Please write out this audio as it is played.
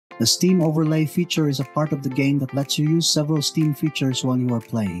The Steam Overlay feature is a part of the game that lets you use several Steam features while you are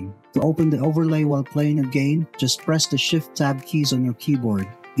playing. To open the overlay while playing a game, just press the Shift-Tab keys on your keyboard.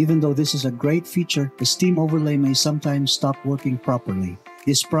 Even though this is a great feature, the Steam Overlay may sometimes stop working properly.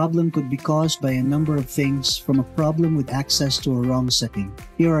 This problem could be caused by a number of things, from a problem with access to a wrong setting.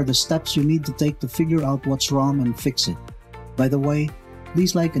 Here are the steps you need to take to figure out what's wrong and fix it. By the way,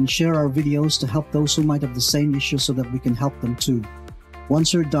 please like and share our videos to help those who might have the same issue so that we can help them too.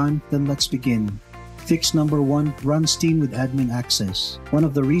 Once you're done, then let's begin. Fix number 1. Run Steam with admin access. One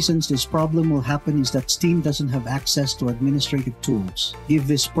of the reasons this problem will happen is that Steam doesn't have access to administrative tools. Give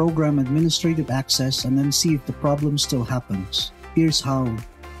this program administrative access and then see if the problem still happens. Here's how.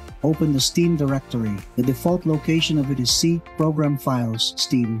 Open the Steam directory. The default location of it is C, Program Files,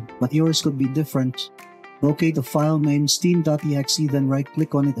 Steam, but yours could be different. Locate the file named steam.exe, then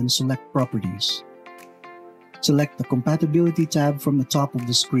right-click on it and select Properties. Select the Compatibility tab from the top of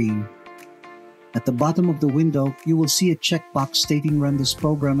the screen. At the bottom of the window, you will see a checkbox stating Run this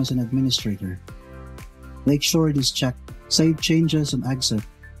program as an administrator. Make sure it is checked. Save changes and exit.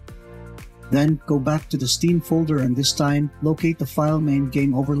 Then, go back to the Steam folder and this time, locate the file named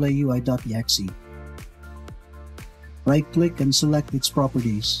GameOverlayUI.exe. Right-click and select its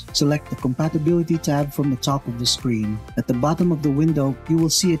properties. Select the Compatibility tab from the top of the screen. At the bottom of the window, you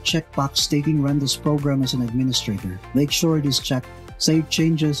will see a checkbox stating Run this program as an administrator. Make sure it is checked. Save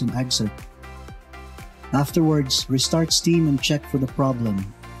changes and exit. Afterwards, restart Steam and check for the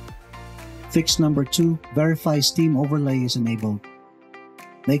problem. Fix number 2. Verify Steam Overlay is enabled.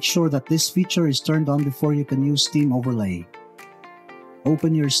 Make sure that this feature is turned on before you can use Steam Overlay.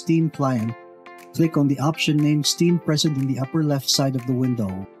 Open your Steam client. Click on the option named Steam present in the upper left side of the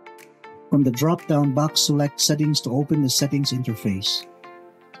window. From the drop-down box, select Settings to open the Settings interface.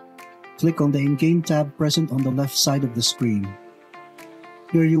 Click on the In-Game tab present on the left side of the screen.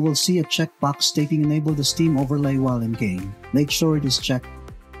 Here you will see a checkbox stating Enable the Steam Overlay while in-game. Make sure it is checked.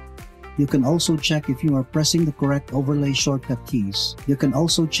 You can also check if you are pressing the correct overlay shortcut keys. You can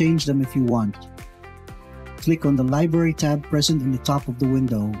also change them if you want. Click on the Library tab present in the top of the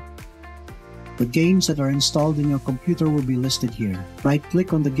window. The games that are installed in your computer will be listed here.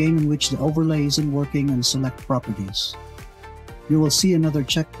 Right-click on the game in which the overlay isn't working and select Properties. You will see another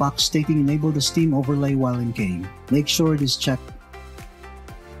checkbox stating Enable the Steam Overlay while in-game. Make sure it is checked.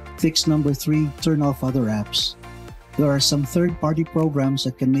 Fix number 3. Turn off other apps. There are some third-party programs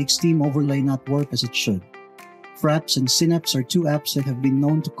that can make Steam Overlay not work as it should. Fraps and Synapse are 2 apps that have been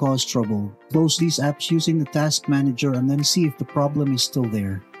known to cause trouble. Close these apps using the Task Manager and then see if the problem is still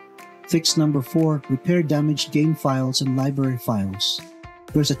there. Fix number 4. Repair damaged game files and library files.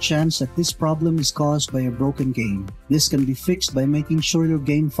 There's a chance that this problem is caused by a broken game. This can be fixed by making sure your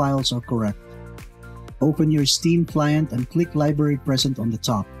game files are correct. Open your Steam client and click Library present on the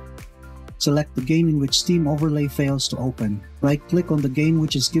top. Select the game in which Steam Overlay fails to open. Right-click on the game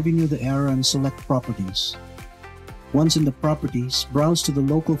which is giving you the error and select Properties. Once in the Properties, browse to the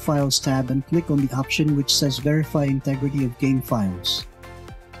Local Files tab and click on the option which says Verify Integrity of Game Files.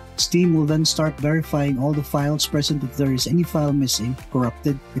 Steam will then start verifying all the files present. If there is any file missing,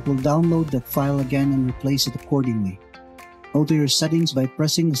 corrupted, it will download that file again and replace it accordingly. Go to your settings by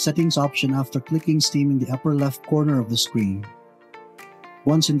pressing the Settings option after clicking Steam in the upper left corner of the screen.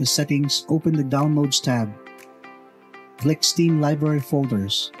 Once in the settings, open the Downloads tab. Click Steam Library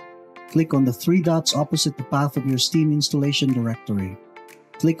Folders. Click on the 3 dots opposite the path of your Steam installation directory.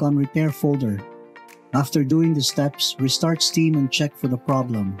 Click on Repair Folder. After doing the steps, restart Steam and check for the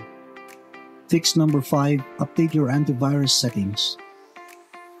problem. Fix number 5. Update your antivirus settings.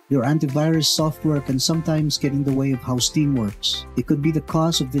 Your antivirus software can sometimes get in the way of how Steam works. It could be the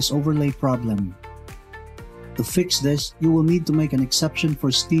cause of this overlay problem. To fix this, you will need to make an exception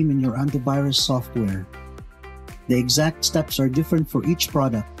for Steam in your antivirus software. The exact steps are different for each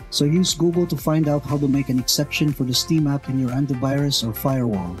product, so use Google to find out how to make an exception for the Steam app in your antivirus or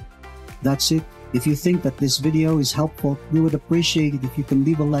firewall. That's it. If you think that this video is helpful, we would appreciate it if you can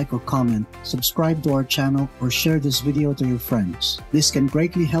leave a like or comment, subscribe to our channel, or share this video to your friends. This can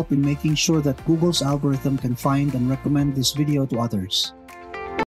greatly help in making sure that Google's algorithm can find and recommend this video to others.